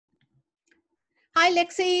Hi,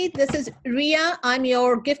 Lexi. This is Ria. I'm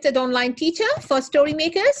your gifted online teacher for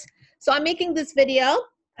Storymakers. So I'm making this video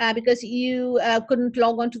because you couldn't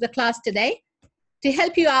log on to the class today to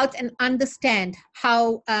help you out and understand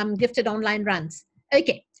how Gifted Online runs.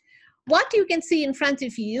 Okay. What you can see in front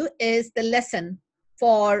of you is the lesson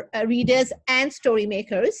for readers and story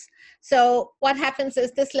makers. So what happens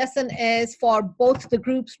is this lesson is for both the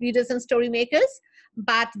groups, readers and story makers,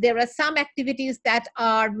 but there are some activities that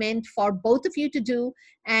are meant for both of you to do,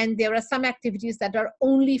 and there are some activities that are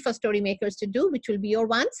only for story makers to do, which will be your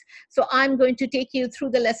ones. So I'm going to take you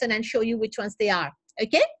through the lesson and show you which ones they are.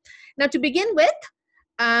 Okay. Now to begin with,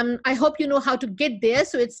 I hope you know how to get there.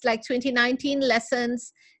 So it's like 2019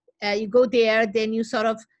 lessons. You go there, then you sort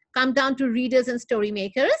of come down to readers and story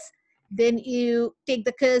makers. Then you take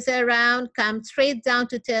the cursor around, come straight down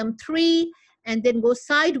to term 3, and then go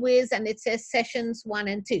sideways, and it says sessions 1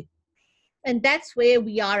 and 2. And that's where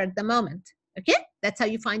we are at the moment. Okay, that's how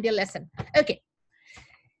you find your lesson. Okay,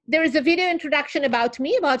 there is a video introduction about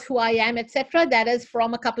me, about who I am, etc. That is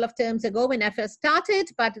from a couple of terms ago when I first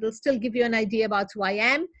started, but it'll still give you an idea about who I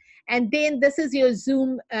am. And then this is your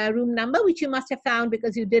Zoom room number, which you must have found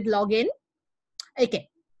because you did log in. Okay,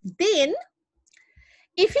 then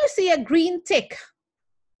if you see a green tick,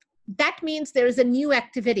 that means there is a new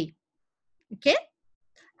activity. Okay,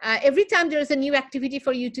 every time there is a new activity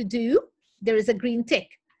for you to do, there is a green tick.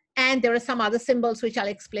 And there are some other symbols which I'll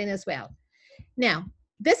explain as well. Now,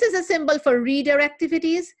 this is a symbol for reader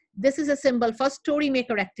activities. This is a symbol for story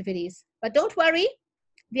maker activities. But don't worry,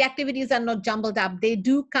 the activities are not jumbled up. They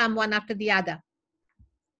do come one after the other.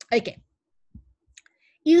 Okay.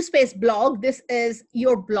 USpace blog, this is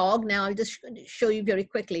your blog. Now I'll just show you very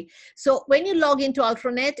quickly. So when you log into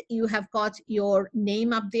Ultranet, you have got your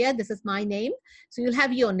name up there. This is my name. So you'll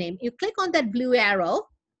have your name. You click on that blue arrow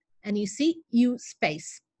and you see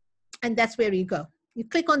USpace. And that's where you go. You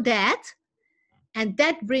click on that and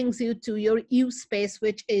that brings you to your USpace,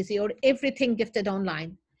 which is your Everything Gifted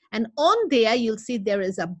Online. And on there, you'll see there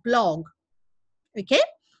is a blog. Okay.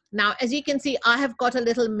 Now, as you can see, I have got a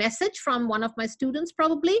little message from one of my students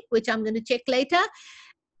probably, which I'm going to check later.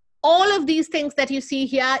 All of these things that you see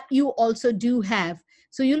here, you also do have.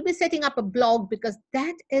 So you'll be setting up a blog because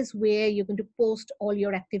that is where you're going to post all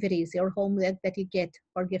your activities, your homework that you get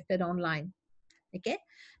for Gifted Online. Okay.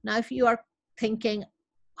 Now, if you are thinking,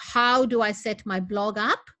 how do I set my blog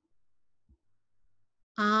up?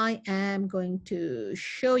 I am going to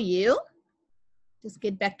show you. Just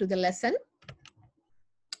get back to the lesson.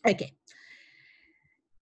 Okay.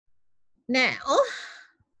 Now,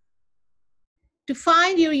 to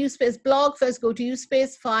find your USpace blog, first go to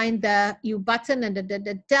USpace, find the U button and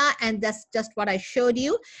and that's just what I showed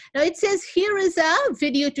you. Now it says here is a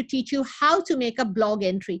video to teach you how to make a blog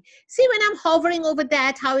entry. See when I'm hovering over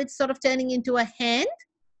that, how it's sort of turning into a hand.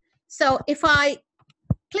 So if I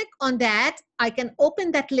click on that, I can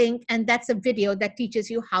open that link and that's a video that teaches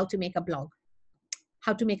you how to make a blog.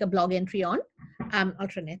 How to make a blog entry on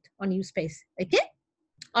Ultranet, on USpace. Okay?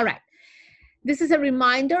 All right. This is a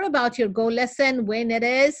reminder about your Go lesson, when it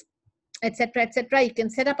is, etc., etc. You can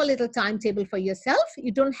set up a little timetable for yourself.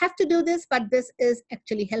 You don't have to do this, but this is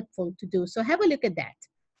actually helpful to do. So have a look at that.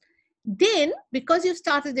 Then, because you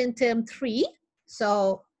started in term 3,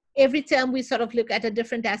 so every term we sort of look at a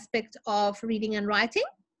different aspect of reading and writing.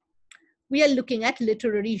 We are looking at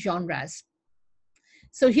literary genres.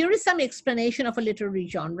 So here is some explanation of a literary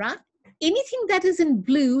genre. Anything that is in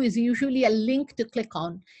blue is usually a link to click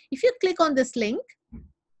on. If you click on this link,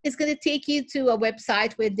 it's going to take you to a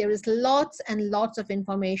website where there is lots and lots of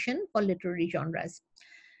information for literary genres.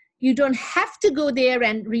 You don't have to go there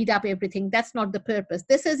and read up everything. That's not the purpose.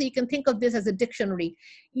 This is, you can think of this as a dictionary,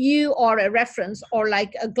 or a reference, or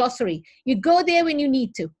like a glossary. You go there when you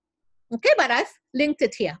need to. Okay, but I've linked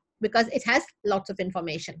it here because it has lots of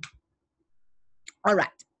information. All right.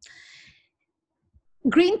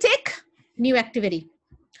 Green tick, new activity.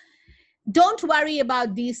 Don't worry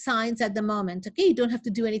about these signs at the moment, okay? You don't have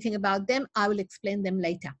to do anything about them. I will explain them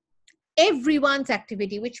later. Everyone's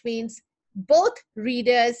activity, which means both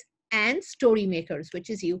readers and story makers,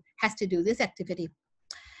 which is you, has to do this activity.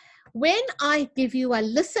 When I give you a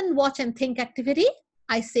listen, watch, and think activity,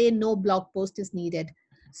 I say no blog post is needed.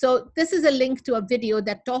 So this is a link to a video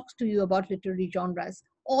that talks to you about literary genres.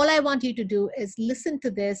 All I want you to do is listen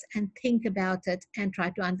to this and think about it and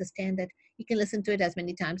try to understand it. You can listen to it as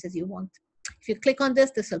many times as you want. If you click on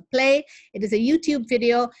this, this will play. It is a YouTube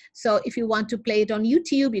video. So if you want to play it on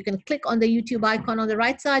YouTube, you can click on the YouTube icon on the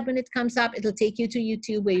right side. When it comes up, it'll take you to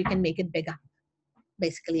YouTube where you can make it bigger,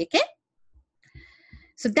 basically, okay?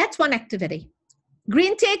 So that's one activity.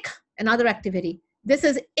 Green tick, another activity. This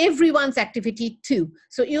is everyone's activity 2.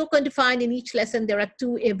 So you're going to find in each lesson there are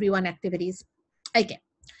 2 everyone activities. Okay.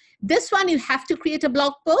 This one you have to create a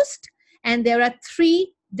blog post, and there are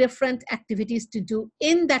 3 different activities to do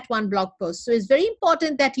in that one blog post. So it's very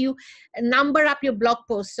important that you number up your blog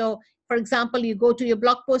post. So for example, you go to your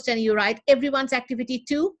blog post and you write everyone's activity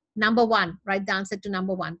 2, number 1, write the answer to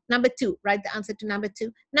number 1. Number 2, write the answer to number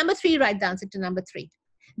 2. Number 3, write the answer to number 3.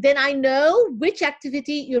 Then I know which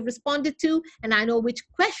activity you've responded to, and I know which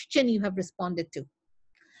question you have responded to.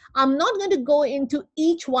 I'm not going to go into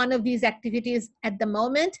each one of these activities at the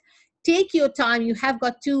moment. Take your time. You have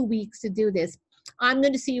got 2 weeks to do this. I'm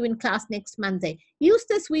going to see you in class next Monday. Use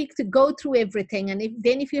this week to go through everything. And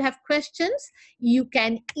if you have questions, you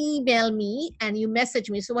can email me and you message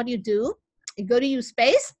me. So what you do, you go to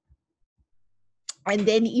USpace, and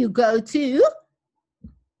then you go to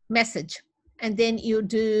message. And then you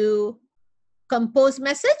do compose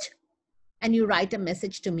message, and you write a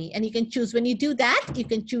message to me. And you can choose, when you do that, you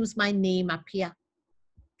can choose my name up here.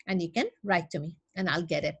 And you can write to me, and I'll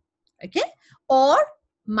get it. Okay? Or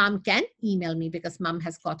mom can email me, because mom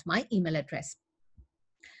has got my email address.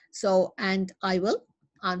 So, and I will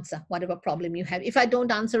answer whatever problem you have. If I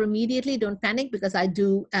don't answer immediately, don't panic, because I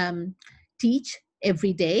do teach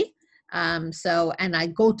every day. And I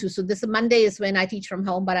go to, so this Monday is when I teach from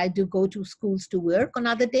home, but I do go to schools to work on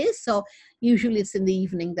other days. So usually it's in the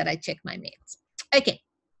evening that I check my mails. Okay.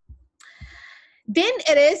 Then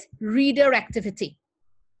it is reader activity.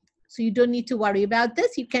 So you don't need to worry about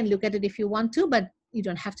this. You can look at it if you want to, but you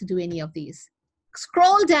don't have to do any of these.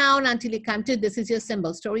 Scroll down until you come to, this is your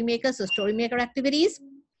symbol, Storymaker. So Storymaker activities.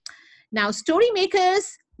 Now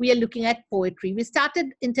Storymakers, we are looking at poetry. We started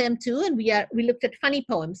in term 2 and we looked at funny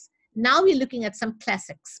poems. Now we're looking at some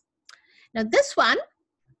classics. Now this one,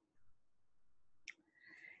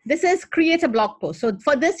 this is create a blog post. So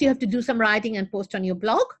for this, you have to do some writing and post on your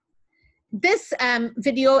blog. This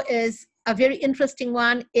video is a very interesting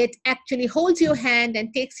one. It actually holds your hand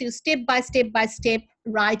and takes you step by step by step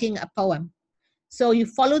writing a poem. So you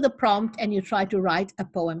follow the prompt and you try to write a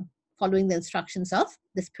poem following the instructions of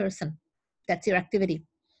this person. That's your activity.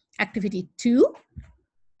 Activity 2.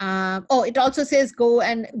 It also says go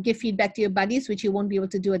and give feedback to your buddies, which you won't be able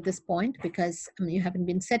to do at this point because you haven't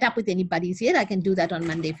been set up with any buddies yet. I can do that on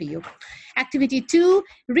Monday for you. Activity 2,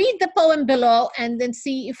 read the poem below and then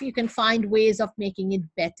see if you can find ways of making it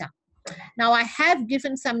better. Now I have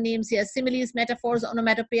given some names here: similes, metaphors,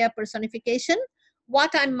 onomatopoeia, personification. What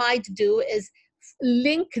I might do is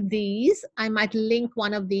link these. I might link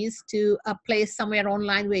one of these to a place somewhere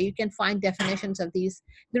online where you can find definitions of these.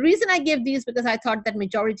 The reason I give these because I thought that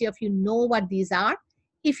majority of you know what these are.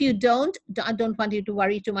 If you don't, I don't want you to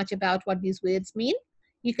worry too much about what these words mean.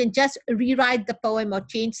 You can just rewrite the poem or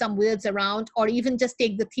change some words around, or even just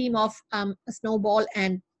take the theme of a snowball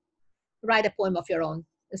and write a poem of your own.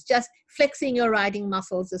 It's just flexing your writing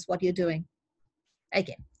muscles is what you're doing.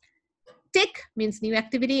 Okay. Tick means new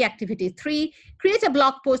activity. Activity 3, create a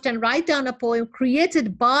blog post and write down a poem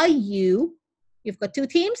created by you. You've got 2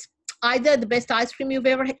 themes, either the best ice cream you've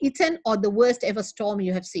ever eaten or the worst ever storm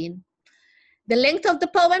you have seen. The length of the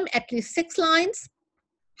poem, at least 6 lines.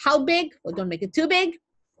 How big? Well, don't make it too big.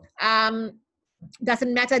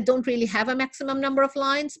 Doesn't matter, don't really have a maximum number of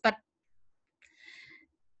lines, but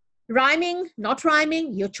rhyming, not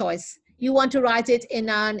rhyming, your choice. You want to write it in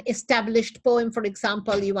an established poem, for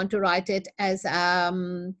example, you want to write it as a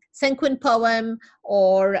sequin poem,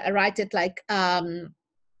 or write it like,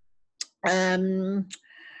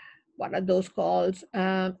 what are those called?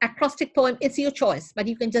 Acrostic poem, it's your choice, but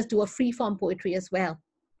you can just do a free form poetry as well.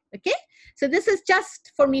 Okay, so this is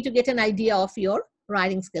just for me to get an idea of your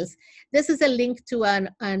writing skills. This is a link to an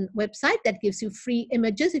website that gives you free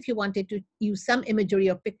images if you wanted to use some imagery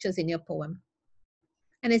or pictures in your poem.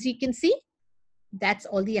 And as you can see, that's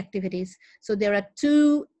all the activities. So there are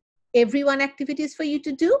 2 everyone activities for you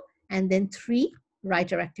to do, and then 3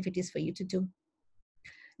 writer activities for you to do.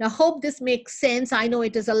 Now, hope this makes sense. I know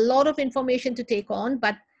it is a lot of information to take on,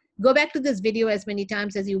 but go back to this video as many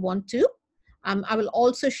times as you want to. I will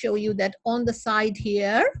also show you that on the side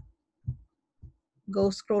here,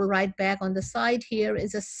 go scroll right back. On the side here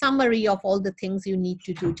is a summary of all the things you need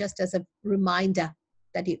to do, just as a reminder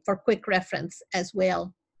that for quick reference as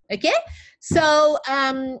well. Okay, so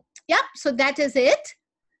yeah, so that is it.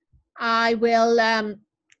 I will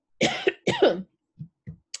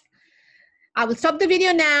I will stop the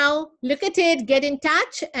video now, look at it, get in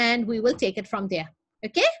touch, and we will take it from there.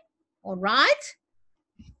 Okay, all right.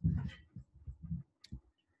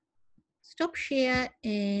 Stop share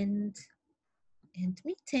and end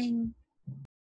meeting.